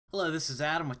Hello, this is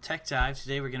Adam with Tech Dive.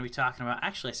 Today we're going to be talking about,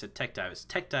 actually I said Tech Dive, it's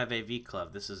Tech Dive AV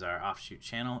Club. This is our offshoot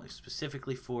channel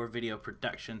specifically for video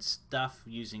production stuff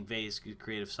using Vase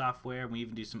creative software. We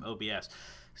even do some OBS.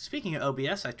 Speaking of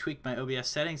OBS, I tweaked my OBS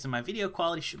settings and my video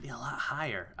quality should be a lot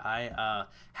higher. I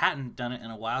hadn't done it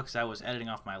in a while because I was editing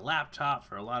off my laptop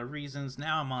for a lot of reasons.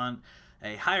 Now I'm on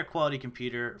a higher quality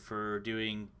computer for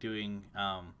doing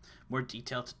more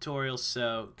detailed tutorials,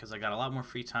 so because I got a lot more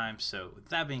free time. So with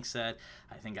that being said,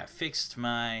 I think I fixed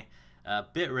my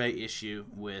bitrate issue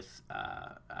with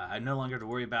I no longer have to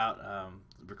worry about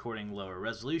recording lower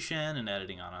resolution and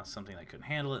editing on something that couldn't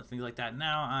handle it, things like that.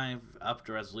 Now I've upped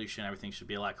the resolution. Everything should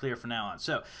be a lot clearer from now on.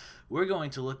 So we're going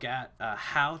to look at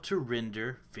how to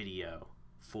render video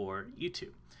for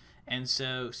YouTube. And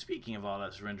so, speaking of all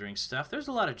this rendering stuff, there's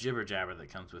a lot of jibber jabber that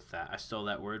comes with that. I stole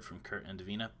that word from Kurt and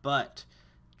Davina, but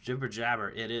jibber jabber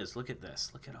it is. Look at this.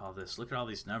 Look at all this. Look at all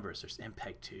these numbers. There's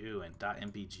MPEG-4 and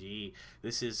 .mpg.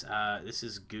 This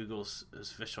is Google's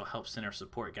official Help Center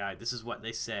support guide. This is what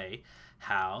they say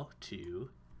how to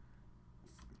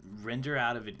render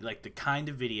out of it, like the kind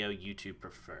of video YouTube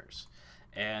prefers.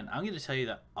 And I'm going to tell you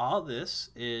that all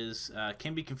this is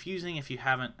can be confusing if you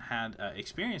haven't had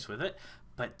experience with it.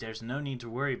 But there's no need to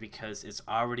worry because it's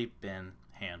already been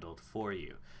handled for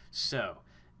you. So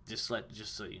just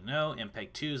so you know,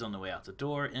 MPEG-2 is on the way out the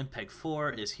door.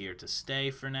 MPEG-4 is here to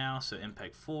stay for now. So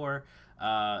MPEG-4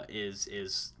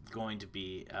 is going to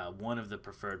be one of the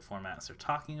preferred formats they're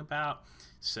talking about.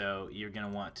 So you're going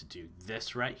to want to do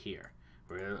this right here,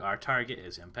 where our target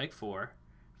is MPEG-4,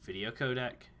 video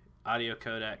codec, audio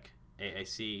codec,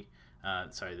 AAC.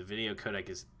 The video codec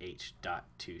is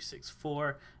H.264,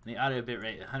 and the audio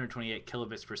bitrate 128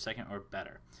 kilobits per second or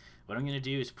better. What I'm going to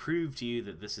do is prove to you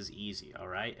that this is easy, all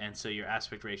right? And so your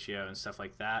aspect ratio and stuff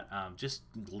like that, just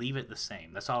leave it the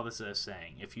same. That's all this is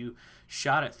saying. If you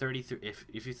shot at 30,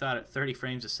 if you thought at 30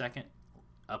 frames a second,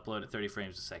 upload at 30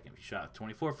 frames a second. If you shot at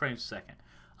 24 frames a second,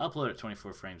 upload at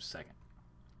 24 frames a second.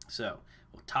 So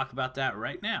we'll talk about that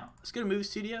right now. Let's go to Movie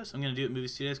Studios. I'm going to do it in Movie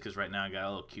Studios because right now I got a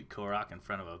little cute Korok in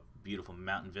front of a beautiful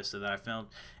mountain vista that I filmed,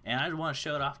 and I want to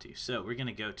show it off to you. So we're going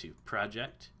to go to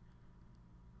Project,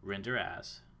 Render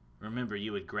As. Remember,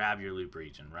 you would grab your loop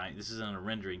region, right? This isn't a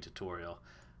rendering tutorial.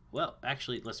 Well,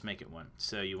 actually, let's make it one.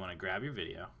 So you want to grab your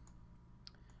video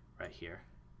right here,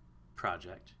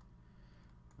 Project,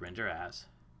 Render As.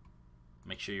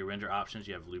 Make sure your render options,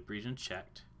 you have loop region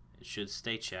checked. It should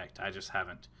stay checked. I just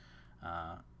haven't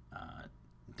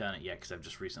done it yet because I've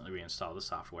just recently reinstalled the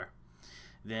software.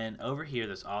 Then over here,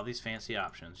 there's all these fancy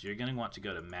options. You're going to want to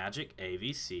go to Magic,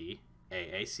 AVC,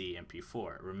 AAC,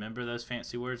 MP4. Remember those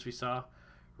fancy words we saw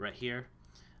right here?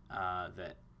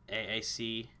 The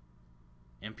AAC,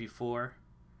 MP4,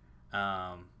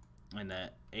 and the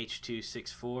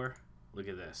H.264. Look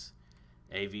at this.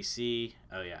 AVC.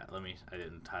 Oh yeah, I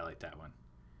didn't highlight that one.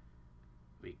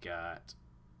 We got,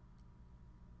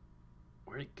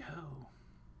 where'd it go?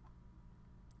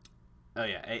 Oh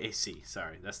yeah, AAC.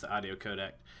 Sorry, that's the audio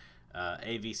codec.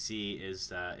 AVC is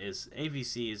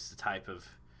the type of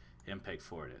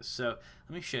MPEG-4 it is. So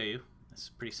let me show you. It's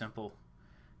pretty simple.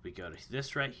 We go to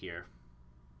this right here.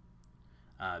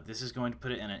 This is going to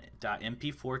put it in a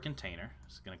 .mp4 container.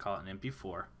 It's going to call it an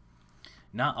MP4.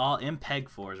 Not all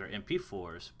MPEG-4s are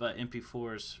MP4s, but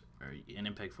MP4s and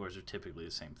MPEG-4s are typically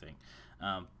the same thing.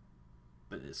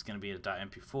 But it's going to be a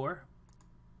 .mp4.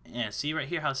 And see right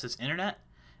here how it says Internet?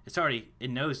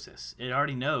 It knows this. It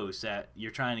already knows that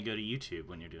you're trying to go to YouTube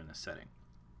when you're doing this setting.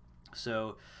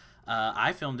 So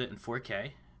I filmed it in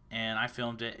 4K, and I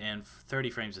filmed it in 30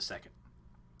 frames a second.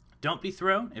 Don't be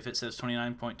thrown if it says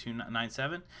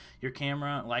 29.297. Your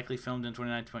camera likely filmed in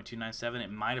 29.297.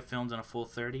 It might have filmed in a full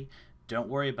 30. Don't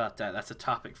worry about that. That's a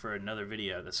topic for another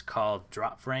video. That's called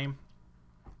drop frame.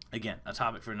 Again, a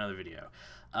topic for another video.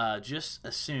 Just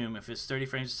assume if it's 30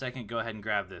 frames a second, go ahead and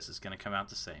grab this. It's going to come out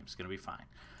the same. It's going to be fine.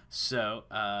 So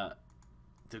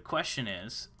the question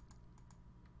is,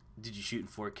 did you shoot in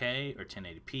 4K or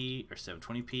 1080p or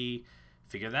 720p?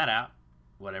 Figure that out.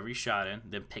 Whatever you shot in,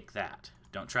 then pick that.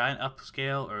 Don't try and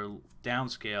upscale or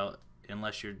downscale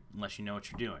unless you know what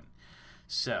you're doing.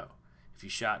 So if you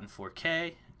shot in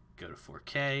 4K, go to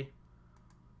 4K,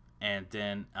 and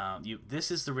then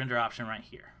this is the render option right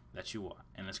here that you want,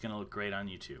 and it's going to look great on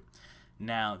YouTube.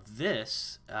 Now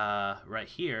this right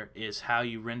here is how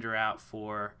you render out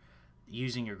for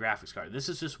using your graphics card. This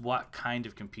is just what kind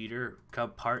of computer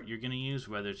part you're going to use,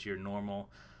 whether it's your normal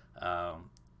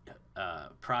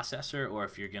processor or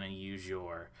if you're going to use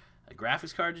your a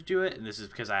graphics card to do it, and this is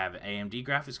because I have an AMD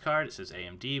graphics card. It says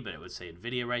AMD, but it would say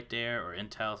NVIDIA right there, or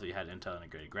Intel if you had Intel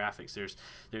integrated graphics.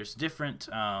 There's different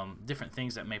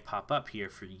things that may pop up here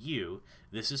for you.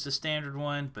 This is the standard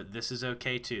one, but this is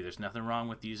okay too. There's nothing wrong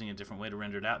with using a different way to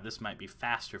render it out. This might be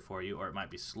faster for you, or it might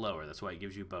be slower. That's why it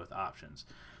gives you both options.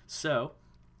 So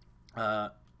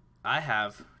I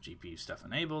have GPU stuff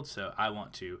enabled, so I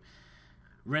want to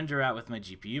render out with my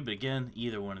GPU, but again,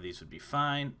 either one of these would be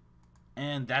fine.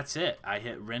 And that's it. I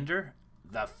hit render.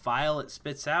 The file it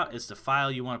spits out is the file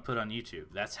you want to put on YouTube.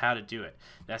 That's how to do it.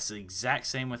 That's the exact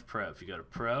same with Pro. If you go to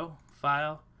Pro,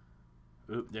 File,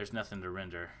 there's nothing to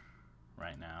render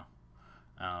right now.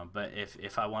 But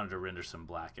if I wanted to render some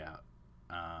blackout,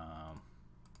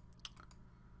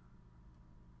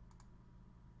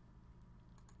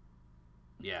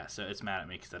 yeah, so it's mad at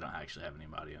me because I don't actually have any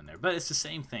audio in there. But it's the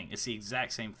same thing. It's the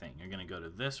exact same thing. You're going to go to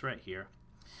this right here.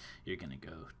 You're going to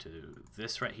go to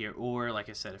this right here. Or, like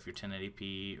I said, if you're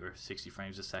 1080p or 60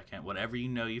 frames a second, whatever you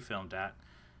know you filmed at,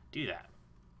 do that.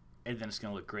 And then it's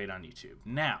going to look great on YouTube.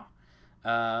 Now,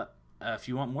 if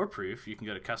you want more proof, you can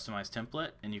go to Customize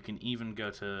Template, and you can even go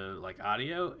to like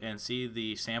audio and see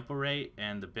the sample rate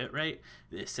and the bit rate.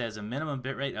 It says a minimum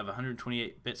bit rate of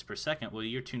 128 bits per second. Well,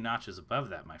 you're 2 notches above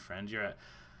that, my friend. You're at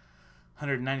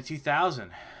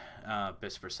 192,000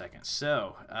 bits per second.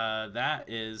 So that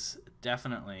is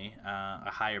definitely a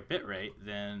higher bit rate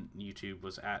than YouTube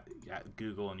was at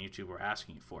Google and YouTube were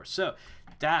asking you for. So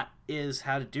that is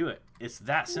how to do it. It's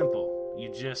that simple.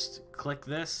 You just click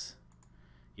this.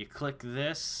 You click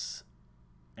this,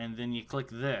 and then you click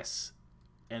this,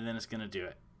 and then it's going to do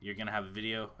it. You're going to have a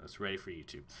video that's ready for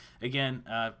YouTube. Again,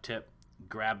 tip,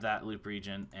 grab that loop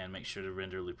region and make sure to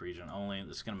render loop region only.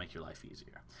 This is going to make your life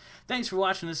easier. Thanks for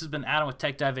watching. This has been Adam with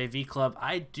Tech Dive AV Club.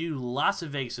 I do lots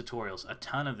of Vegas tutorials, a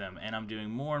ton of them, and I'm doing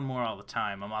more and more all the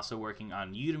time. I'm also working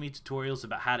on Udemy tutorials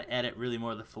about how to edit, really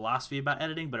more of the philosophy about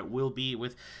editing, but it will be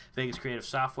with Vegas Creative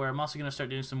Software. I'm also going to start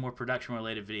doing some more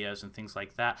production-related videos and things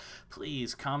like that.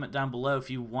 Please comment down below if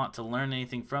you want to learn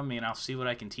anything from me, and I'll see what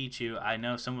I can teach you. I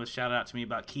know someone shouted out to me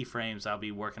about keyframes. I'll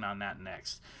be working on that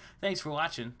next. Thanks for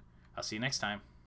watching. I'll see you next time.